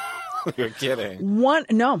dictionary. You're kidding.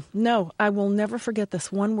 No, I will never forget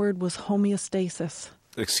this. One word was homeostasis.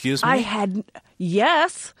 Excuse me?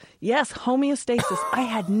 Yes, homeostasis. I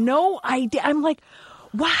had no idea. I'm like,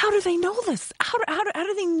 wow, how do they know this? How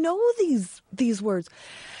do they know these words?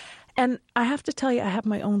 And I have to tell you, I have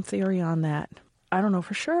my own theory on that. I don't know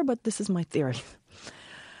for sure, but this is my theory.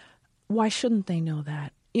 Why shouldn't they know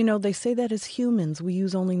that? They say that as humans, we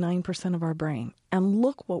use only 9% of our brain. And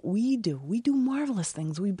look what we do. We do marvelous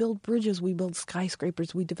things. We build bridges. We build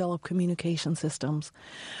skyscrapers. We develop communication systems.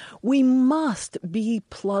 We must be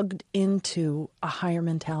plugged into a higher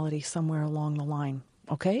mentality somewhere along the line.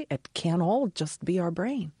 Okay? It can't all just be our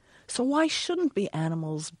brain. So why shouldn't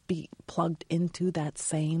animals be plugged into that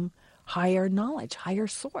same higher knowledge, higher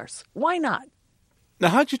source? Why not? Now,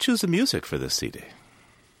 how'd you choose the music for this CD?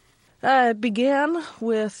 It began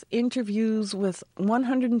with interviews with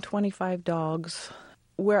 125 dogs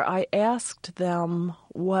where I asked them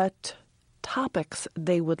what topics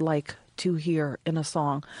they would like to hear in a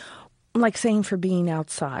song. Like saying for being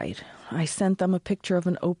outside. I sent them a picture of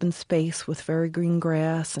an open space with very green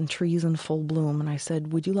grass and trees in full bloom. And I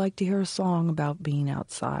said, would you like to hear a song about being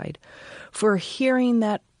outside? For hearing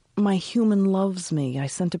that my human loves me, I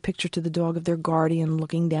sent a picture to the dog of their guardian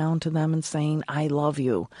looking down to them and saying, I love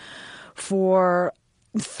you. For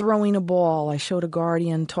throwing a ball. I showed a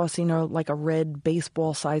guardian tossing a red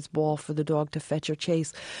baseball-sized ball for the dog to fetch or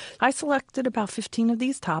chase. I selected about 15 of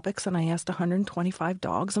these topics, and I asked 125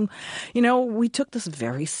 dogs. And, we took this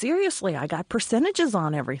very seriously. I got percentages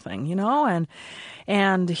on everything,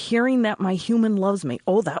 and hearing that my human loves me.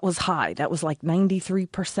 Oh, that was high. That was like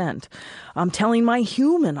 93%. Telling my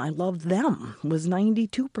human I love them was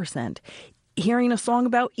 92%. Hearing a song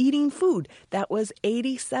about eating food, that was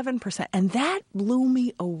 87%. And that blew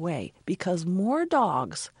me away because more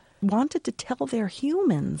dogs wanted to tell their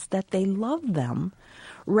humans that they love them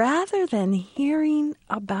rather than hearing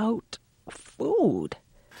about food.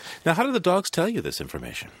 Now, how do the dogs tell you this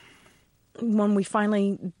information? When we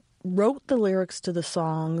finally wrote the lyrics to the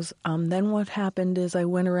songs, then what happened is I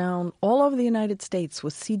went around all over the United States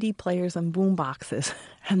with CD players and boom boxes,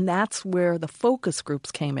 and that's where the focus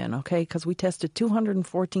groups came in, okay, because we tested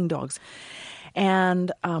 214 dogs.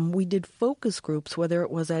 And we did focus groups, whether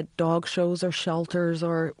it was at dog shows or shelters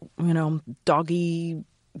or, doggy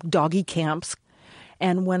camps.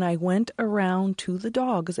 And when I went around to the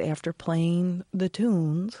dogs after playing the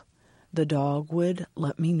tunes, the dog would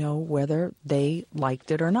let me know whether they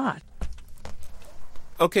liked it or not.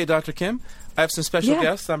 Okay, Dr. Kim, I have some special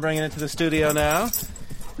guests I'm bringing into the studio now.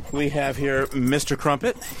 We have here Mr.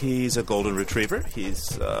 Crumpet. He's a golden retriever.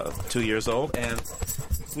 He's 2 years old. And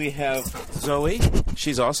we have Zoe.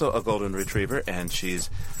 She's also a golden retriever, and she's,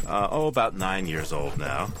 about 9 years old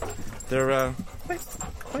now. They're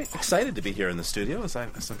quite excited to be here in the studio, as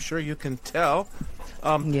I'm sure you can tell.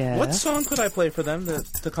 Yes. What song could I play for them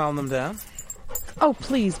to calm them down? Oh,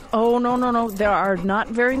 please. Oh, no. There are not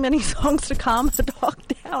very many songs to calm the dog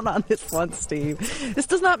down on this one, Steve. This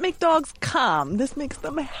does not make dogs calm. This makes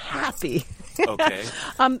them happy. Okay.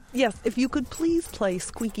 Yes, if you could please play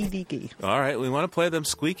Squeaky Deaky. All right, we want to play them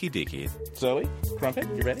Squeaky Deaky. Zoe, Crumpet,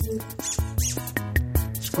 you ready?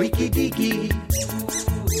 Squeaky Deaky,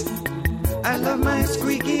 I love my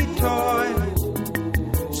squeaky toy.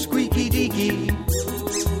 Squeaky Deaky,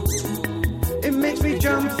 it makes me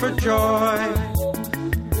jump for joy.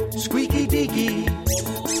 Squeaky Deaky,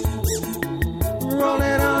 roll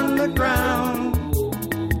it on the ground.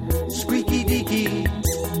 Squeaky Deaky,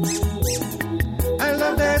 I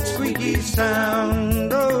love that squeaky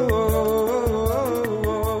sound.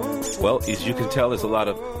 Well, as you can tell, there's a lot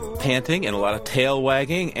of panting and a lot of tail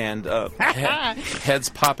wagging and heads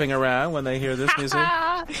popping around when they hear this music.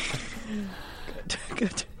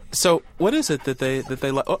 Good. So, what is it that they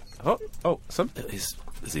like?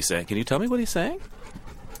 Is he saying? Can you tell me what he's saying?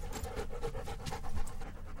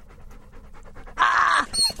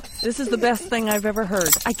 This is the best thing I've ever heard.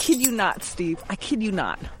 I kid you not, Steve. I kid you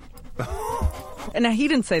not. And now he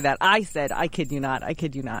didn't say that. I said, I kid you not. I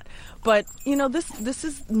kid you not. But, this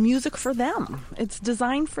is music for them. It's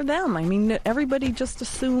designed for them. I mean, everybody just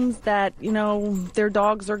assumes that, their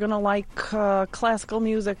dogs are going to like classical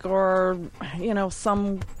music or,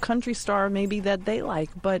 some country star maybe that they like.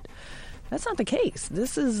 But that's not the case.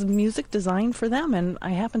 This is music designed for them, and I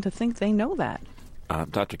happen to think they know that.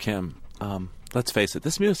 Dr. Kim, let's face it,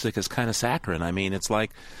 this music is kind of saccharine. I mean, it's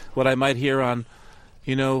like what I might hear on,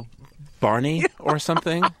 Barney or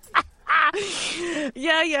something.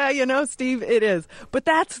 Yeah, Steve, it is. But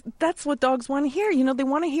that's what dogs want to hear. They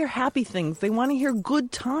want to hear happy things. They want to hear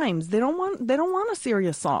good times. They don't want a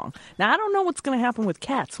serious song. Now, I don't know what's going to happen with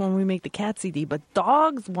cats when we make the cat CD, but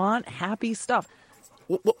dogs want happy stuff.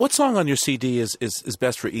 What song on your CD is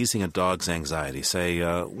best for easing a dog's anxiety? Say,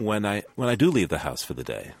 when I do leave the house for the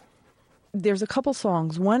day. There's a couple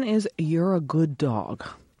songs. One is "You're a Good Dog."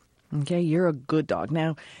 Okay, you're a good dog.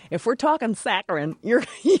 Now, if we're talking saccharine,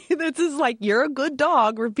 this is like "you're a good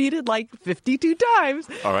dog" repeated like 52 times.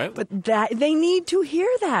 All right. But that they need to hear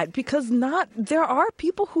that because there are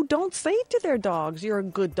people who don't say to their dogs, "You're a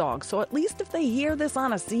good dog." So at least if they hear this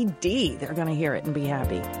on a CD, they're going to hear it and be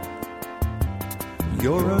happy.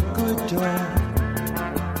 You're a good dog.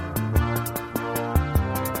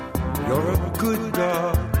 You're a good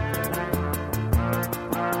dog.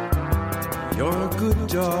 You're a good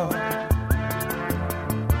dog.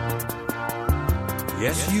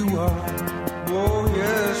 Yes, you are. Oh,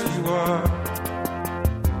 yes, you are.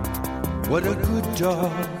 What a good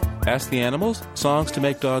dog. Ask the Animals. Songs to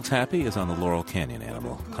Make Dogs Happy is on the Laurel Canyon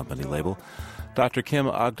Animal Company label. Dr. Kim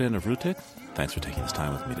Ogden of Rutik, thanks for taking this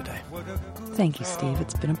time with me today. Thank you, Steve.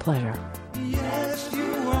 It's been a pleasure. Yes,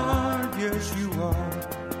 you are. Yes, you are.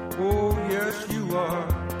 Oh, yes, you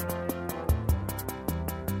are.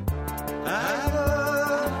 I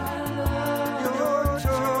love your toes.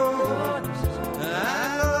 I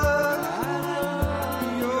love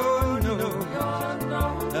your nose.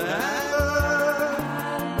 I love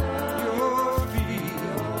your feet.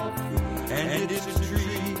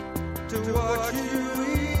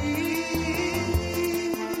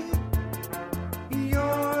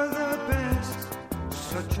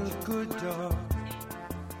 good dog.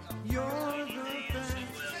 You're the best.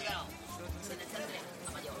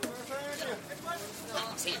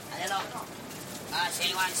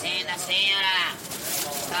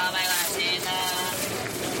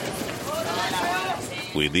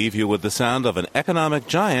 We leave you with the sound of an economic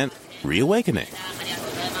giant reawakening.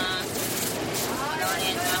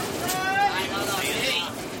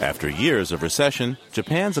 After years of recession,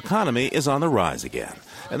 Japan's economy is on the rise again.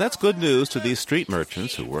 And that's good news to these street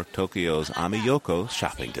merchants who work Tokyo's Amiyoko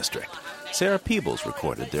shopping district. Sarah Peebles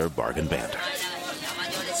recorded their bargain banter.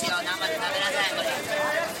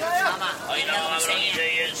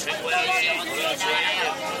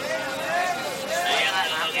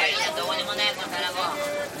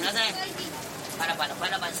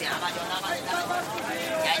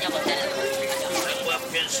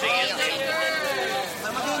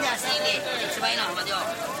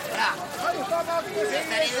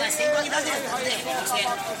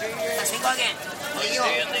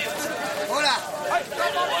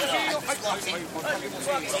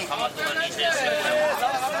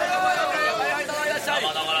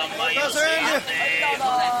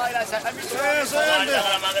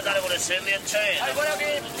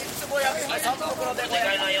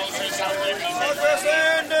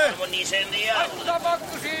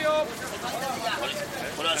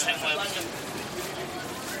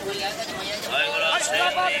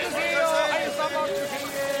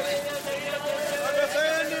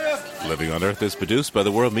 Living on Earth is produced by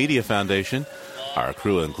the World Media Foundation. Our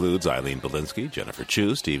crew includes Eileen Belinsky, Jennifer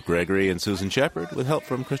Chu, Steve Gregory, and Susan Shepard, with help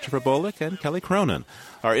from Christopher Bolick and Kelly Cronin.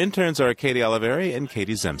 Our interns are Katie Oliveri and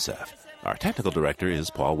Katie Zemsev. Our technical director is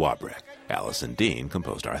Paul Wabrick. Allison Dean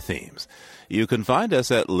composed our themes. You can find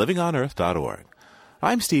us at livingonearth.org.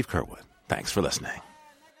 I'm Steve Curwood. Thanks for listening.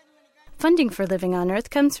 Funding for Living on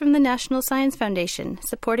Earth comes from the National Science Foundation,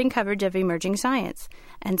 supporting coverage of emerging science,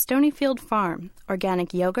 and Stonyfield Farm,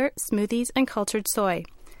 organic yogurt, smoothies, and cultured soy.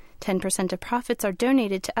 10% of profits are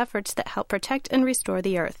donated to efforts that help protect and restore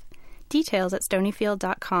the Earth. Details at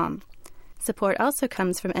stonyfield.com. Support also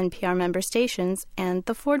comes from NPR member stations and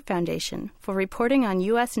the Ford Foundation for reporting on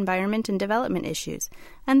U.S. environment and development issues,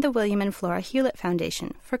 and the William and Flora Hewlett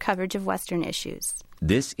Foundation for coverage of Western issues.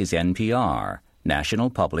 This is NPR, National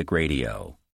Public Radio.